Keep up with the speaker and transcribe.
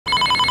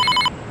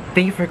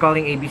Thank you for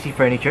calling ABC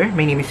Furniture.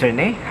 My name is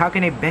Rene. How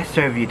can I best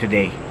serve you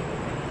today?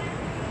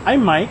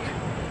 I'm Mike.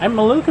 I'm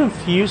a little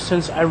confused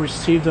since I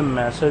received a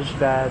message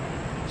that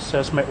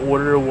says my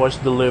order was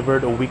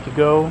delivered a week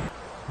ago,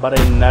 but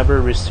I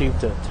never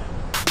received it.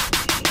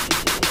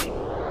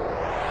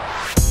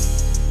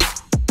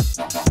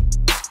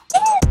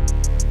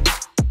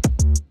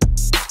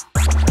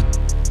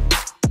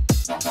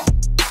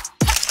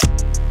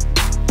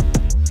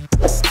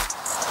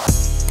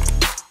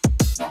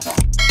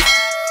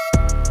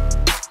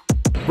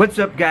 What's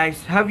up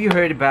guys? Have you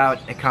heard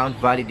about account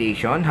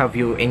validation? Have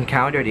you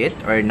encountered it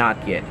or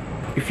not yet?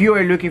 If you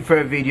are looking for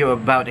a video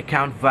about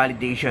account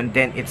validation,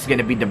 then it's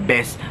gonna be the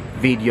best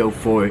video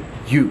for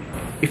you.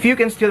 If you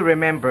can still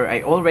remember,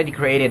 I already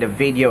created a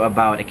video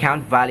about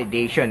account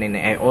validation and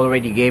I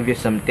already gave you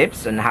some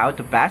tips on how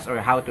to pass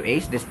or how to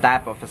ace this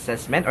type of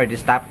assessment or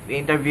this type of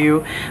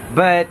interview.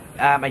 But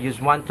I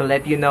just want to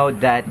let you know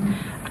that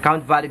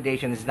account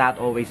validation is not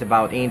always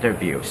about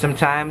interview.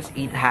 Sometimes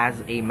it has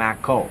a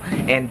makakuha,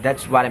 and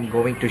that's what I'm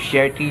going to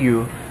share to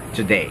you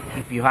today.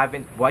 If you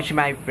haven't watched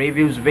my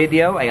previous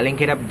video, I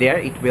link it up there.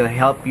 It will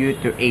help you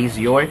to ace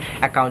your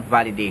account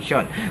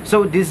validation.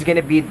 So this is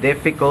gonna be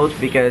difficult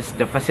because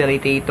the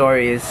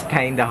facilitator is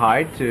kinda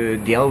hard to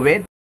deal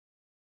with.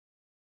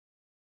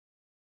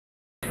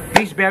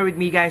 Please bear with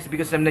me guys,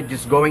 because I'm not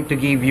just going to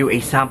give you a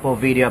sample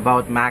video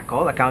about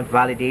makakuha, account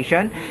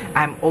validation.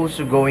 I'm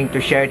also going to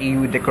share to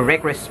you the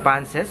correct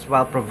responses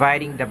while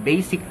providing the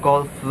basic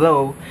call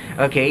flow,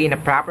 okay, in a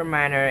proper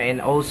manner, and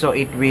also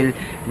it will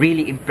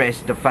really impress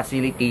the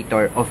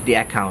facilitator of the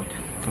account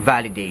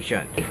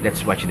validation.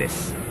 Let's watch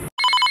this.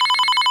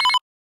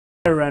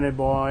 Hi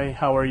Reneboy,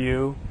 how are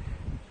you?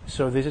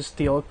 So this is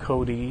still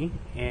Cody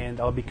and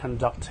I'll be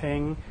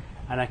conducting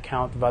an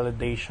account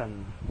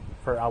validation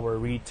for our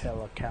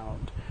retail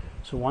account.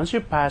 So once you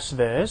pass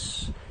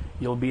this,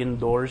 you'll be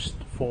endorsed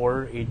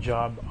for a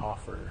job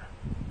offer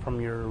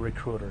from your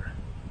recruiter.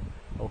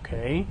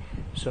 Okay,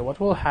 so what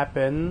will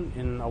happen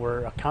in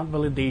our account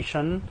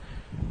validation,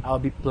 I'll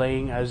be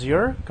playing as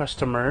your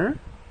customer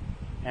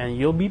and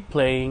you'll be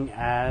playing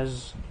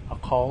as a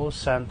call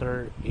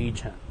center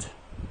agent.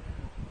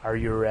 Are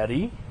you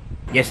ready?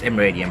 Yes, I'm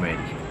ready.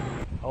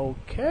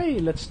 Okay,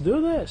 let's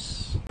do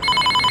this.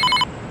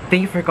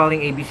 Thank you for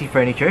calling ABC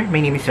Furniture. My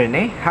name is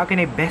Rene. How can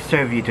I best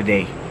serve you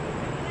today?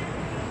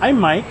 I'm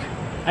Mike.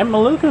 I'm a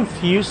little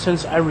confused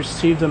since I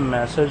received a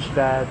message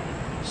that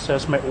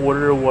says my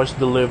order was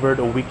delivered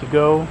a week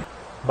ago,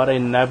 but I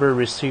never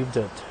received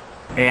it.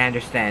 I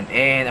understand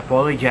and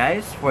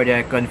apologize for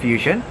the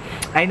confusion.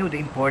 I know the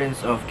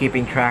importance of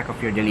keeping track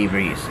of your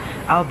deliveries.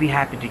 I'll be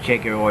happy to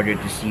check your order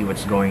to see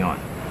what's going on.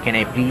 Can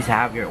I please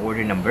have your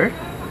order number?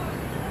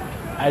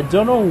 I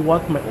don't know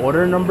what my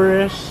order number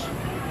is.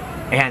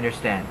 I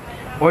understand.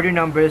 Order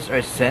numbers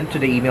are sent to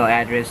the email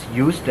address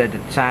used at the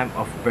time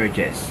of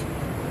purchase.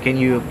 Can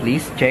you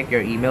please check your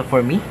email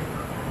for me?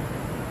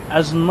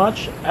 As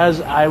much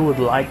as I would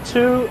like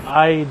to,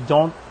 I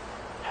don't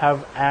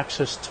have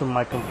access to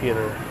my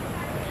computer.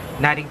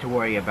 Nothing to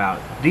worry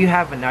about. Do you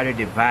have another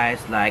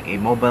device like a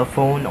mobile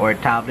phone or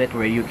tablet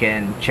where you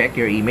can check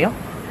your email?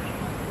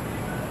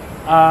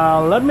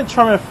 Let me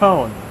try my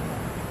phone.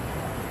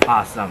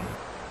 Awesome.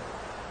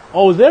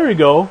 Oh, there you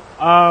go.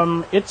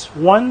 It's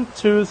 1,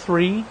 2,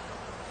 3,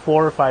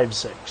 4, 5,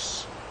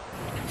 6.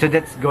 So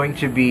that's going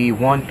to be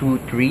 1, 2,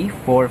 3,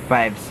 4,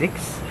 5,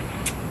 6.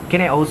 Can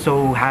I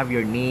also have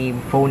your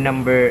name, phone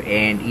number,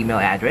 and email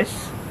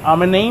address?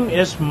 My name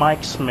is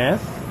Mike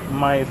Smith.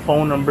 My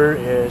phone number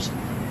is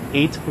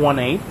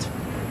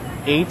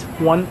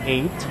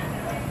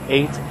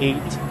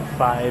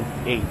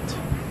 818-818-8858.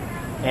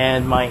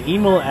 And my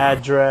email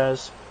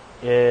address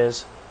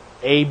is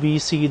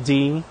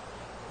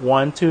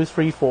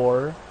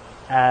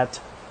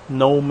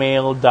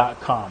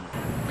abcd1234@nomail.com.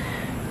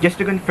 Just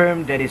to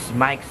confirm, that is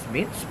Mike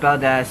Smith,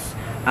 spelled as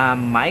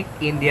Mike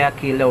India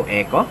Kilo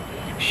Echo,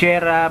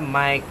 Sierra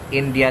Mike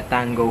India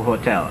Tango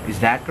Hotel. Is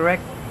that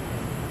correct?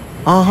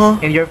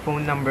 And your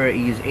phone number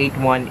is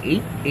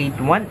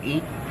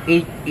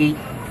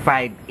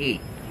 818-818-8858,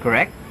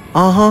 correct?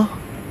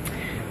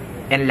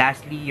 And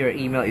lastly, your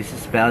email is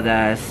spelled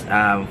as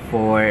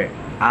for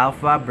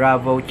Alpha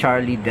Bravo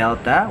Charlie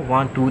Delta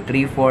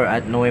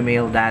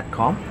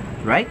 1234@noemail.com,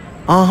 right?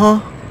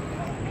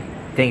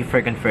 Thank you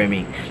for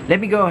confirming. Let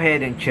me go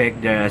ahead and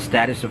check the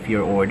status of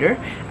your order.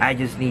 I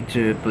just need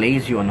to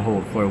place you on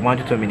hold for 1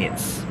 to 2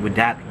 minutes. Would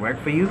that work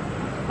for you?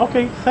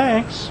 Okay,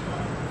 thanks.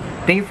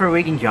 Thank you for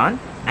waiting, John.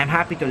 I'm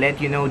happy to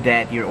let you know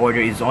that your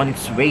order is on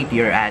its way to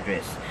your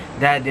address.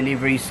 The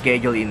delivery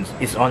schedule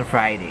is on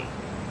Friday.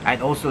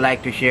 I'd also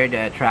like to share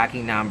the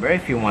tracking number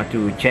if you want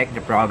to check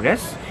the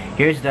progress.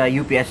 Here's the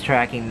UPS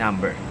tracking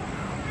number: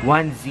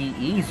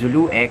 1ZE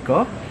Zulu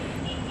Echo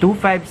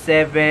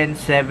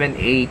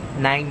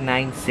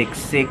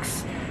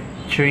 257789966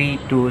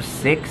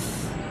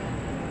 326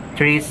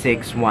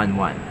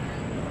 3611.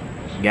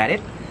 Got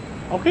it?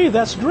 Okay,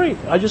 that's great.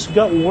 I just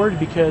got word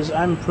because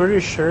I'm pretty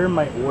sure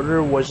my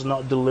order was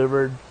not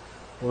delivered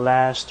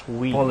last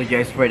week.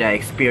 Apologize for the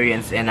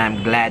experience, and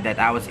I'm glad that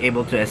I was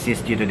able to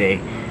assist you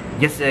today.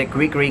 Just a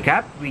quick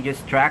recap, we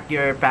just tracked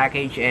your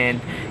package and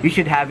you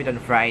should have it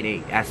on Friday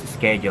as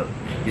scheduled.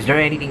 Is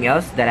there anything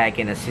else that I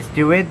can assist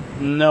you with?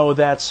 No,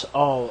 that's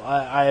all.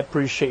 I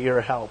appreciate your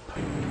help.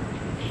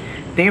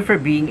 Thank you for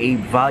being a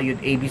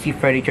valued ABC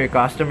Furniture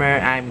customer.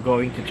 I'm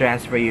going to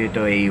transfer you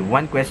to a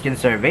one-question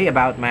survey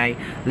about my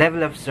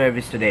level of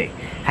service today.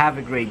 Have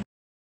a great day.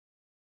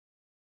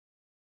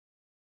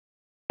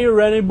 Hey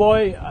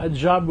Reneboy, a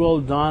job well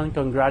done.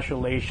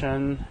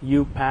 Congratulations.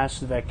 You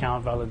passed the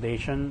account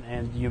validation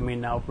and you may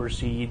now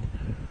proceed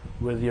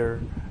with your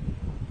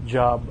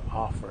job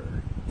offer.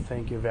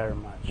 Thank you very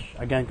much.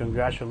 Again,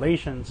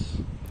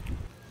 congratulations.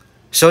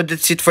 So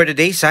that's it for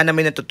today. Sana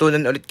may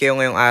natutunan ulit kayo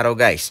ngayong araw,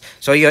 guys.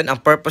 So yun,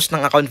 ang purpose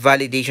ng account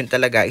validation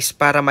talaga is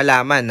para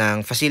malaman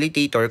ng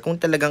facilitator kung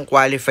talagang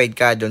qualified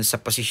ka doon sa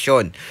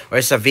posisyon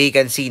or sa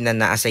vacancy na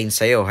na-assign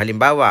sa'yo.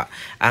 Halimbawa,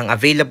 ang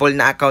available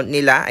na account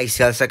nila ay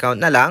sales account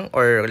na lang,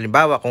 or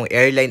halimbawa kung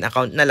airline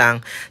account na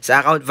lang,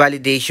 sa account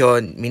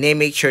validation,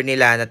 mini-make sure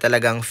nila na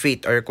talagang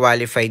fit or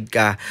qualified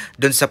ka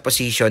doon sa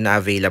position na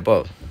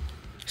available.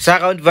 Sa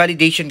account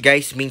validation,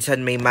 guys,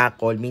 minsan may mock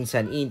call,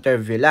 minsan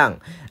interview lang.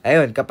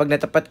 Ayun, kapag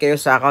natapat kayo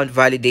sa account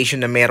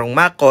validation na merong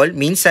mock call,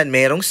 minsan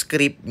merong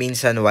script,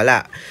 minsan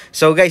wala.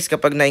 So guys,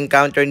 kapag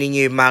na-encounter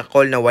ninyo yung mock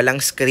call na walang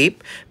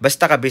script,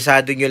 basta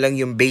kabisado nyo lang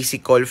yung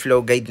basic call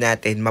flow guide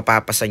natin,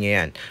 mapapasa nyo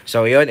yan.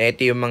 So yun,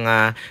 ito yung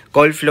mga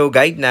call flow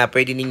guide na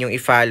pwede ninyong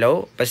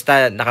i-follow.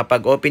 Basta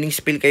nakapag-opening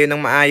spiel kayo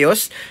ng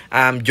maayos,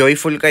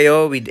 joyful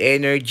kayo, with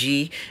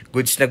energy,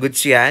 goods na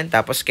goods yan.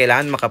 Tapos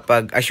kailangan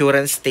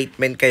makapag-assurance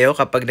statement kayo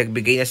kapag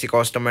nagbigay na si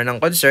customer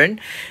ng concern.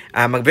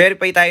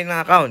 Mag-verify tayo ng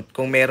account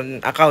kung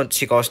meron account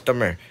si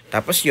customer.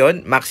 Tapos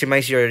yon,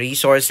 maximize your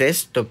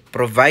resources to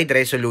provide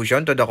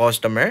resolution to the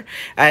customer.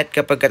 At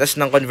kapag katas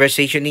ng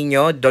conversation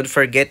ninyo, don't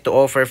forget to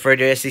offer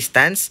further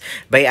assistance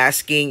by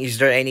asking, is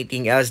there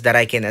anything else that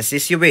I can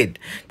assist you with?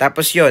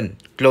 Tapos yon,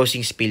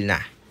 closing spiel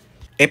na.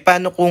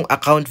 Paano kung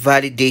account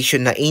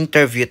validation na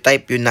interview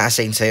type yung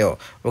na-assign sa'yo?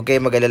 Huwag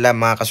kayo mag-alala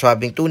mga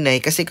kaswabing tunay,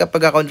 kasi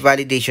kapag account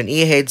validation,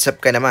 i-heads up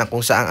ka naman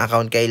kung saang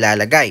account kayo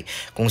ilalagay.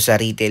 Kung sa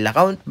retail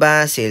account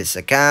ba, sales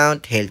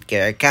account,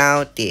 healthcare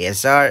account,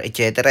 TSR,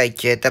 etc.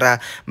 etc.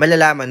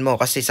 Malalaman mo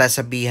kasi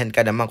sasabihan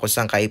ka naman kung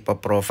saan ka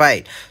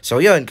ipa-profile. So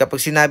yun,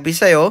 kapag sinabi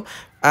sa'yo,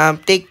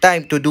 take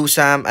time to do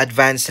some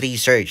advanced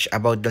research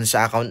about dun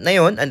sa account na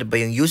yon. Ano ba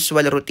yung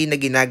usual routine na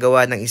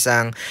ginagawa ng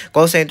isang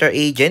call center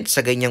agent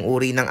sa ganyang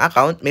uri ng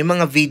account? May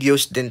mga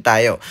videos din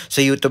tayo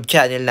sa YouTube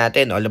channel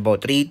natin, all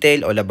about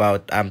retail, all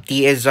about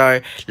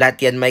TSR.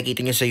 Lahat yan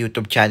makikita nyo sa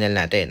YouTube channel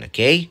natin,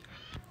 okay?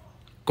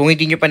 Kung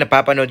hindi nyo pa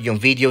napapanood yung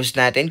videos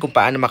natin kung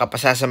paano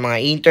makapasa sa mga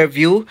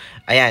interview,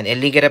 ayan,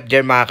 link it up there,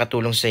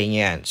 makakatulong sa inyo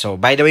yan. So,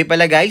 by the way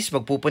pala guys,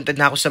 magpupunta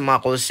na ako sa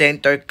mga call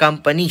center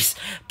companies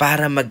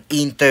para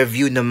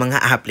mag-interview ng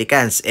mga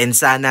applicants. And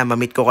sana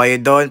mamit ko kayo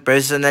doon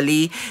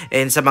personally,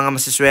 and sa mga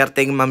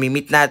masiswerteng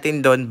mamimit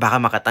natin doon, baka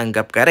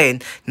makatanggap ka rin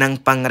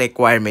ng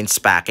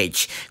pang-requirements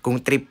package. Kung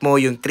trip mo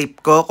yung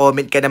trip ko,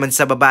 comment ka naman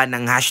sa baba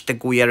ng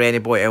hashtag Kuya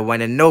Reneboy. I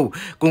wanna know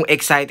kung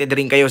excited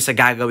rin kayo sa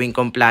gagawin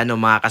kong plano,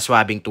 mga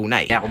kaswabing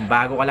tunay. Kaya kung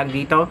bago ka lang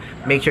dito,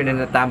 make sure na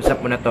na-thumbs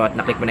up mo na to at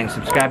na-click mo na yung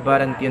subscribe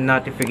button at yung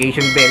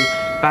notification bell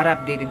para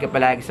updated ka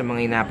palagi sa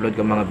mga ina-upload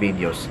kong mga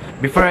videos.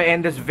 Before I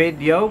end this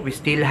video, we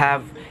still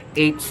have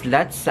 8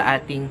 slots sa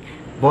ating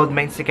Bold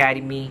Minds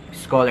Academy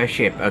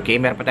Scholarship. Okay,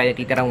 meron pa tayo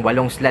natitirang 8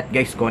 slot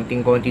guys.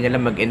 Konting-konti na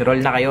lang,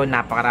 mag-enroll na kayo.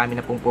 Napakarami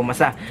na pong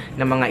pumasa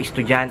ng mga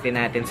estudyante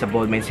natin sa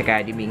Bold Minds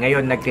Academy.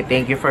 Ngayon,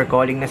 nagti-thank you for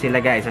calling na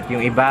sila guys. At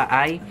yung iba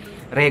ay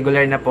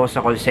regular na po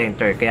sa call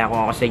center. Kaya kung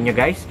ako sa inyo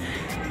guys,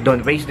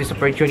 don't waste this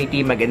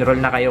opportunity. Mag-enroll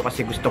na kayo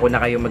kasi gusto ko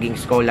na kayo maging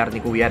scholar ni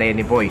Kuya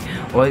Reneboy.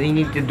 All you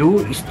need to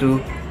do is to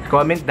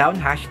comment down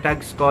hashtag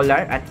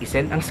scholar at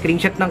isend ang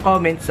screenshot ng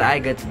comment sa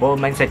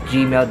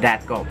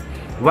igatballminds@gmail.com.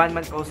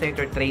 1-month call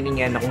center training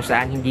yan na kung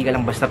saan hindi ka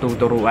lang basta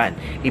tuturuan.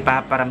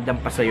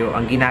 Ipaparamdam pa sa'yo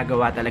ang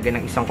ginagawa talaga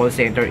ng isang call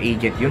center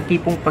agent. Yung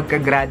tipong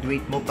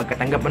pagka-graduate mo,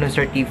 pagkatanggap mo ng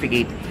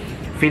certificate,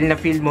 feel na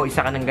feel mo isa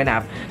ka ng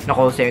ganap na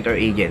call center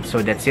agent. So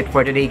that's it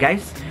for today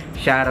guys.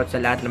 Shoutout sa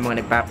lahat ng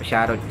mga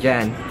nagpapa-shoutout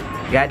dyan.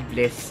 God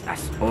bless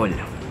us all.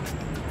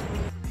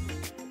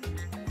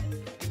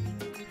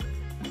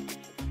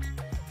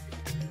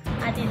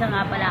 At isa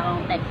nga pala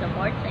akong tech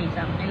support sa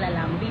isang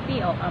kilalang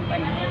BPO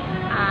company.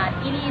 At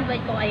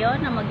ini-invite ko kayo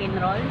na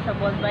mag-enroll sa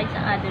Bold Minds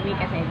Academy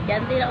kasi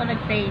dyan din ako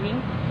nag-training.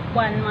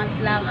 1 month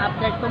lang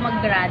after ko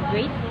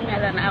mag-graduate,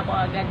 meron na ako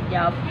agad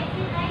job.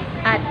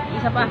 At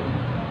isa pa,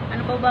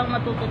 ano pa bang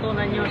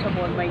matututunan nyo sa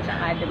Bold Minds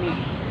Academy?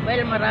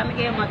 Well, marami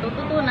kayong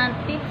matututunan,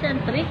 tips and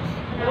tricks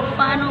kung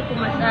paano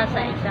pumasa sa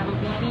isang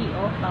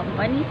BPO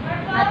company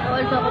at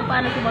also kung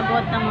paano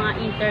sumagot ng mga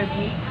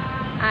interview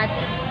at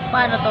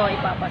paano to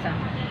ipapasa.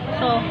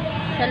 So,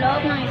 sa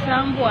loob ng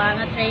isang buwan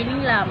na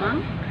training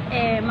lamang,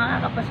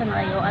 makakapasa na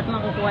kayo at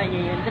makukuha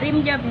nyo yung dream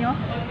job nyo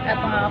at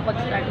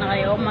makakapag-start na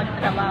kayo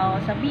magtrabaho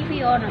sa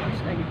BPO na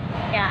gusto nyo.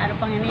 Kaya ano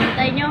pang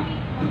hinihintay nyo?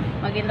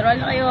 Mag-enroll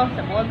na kayo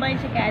sa Bold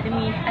Minds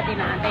Academy at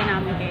inaantay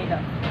namin kayo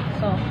doon.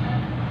 So,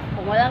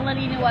 kung walang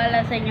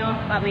naniniwala sa inyo,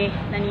 kami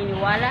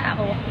naniniwala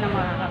ako na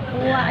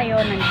makakakuha kayo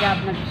ng job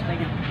na gusto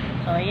nyo.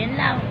 So, yun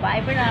lang.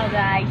 Bye for now,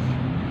 guys.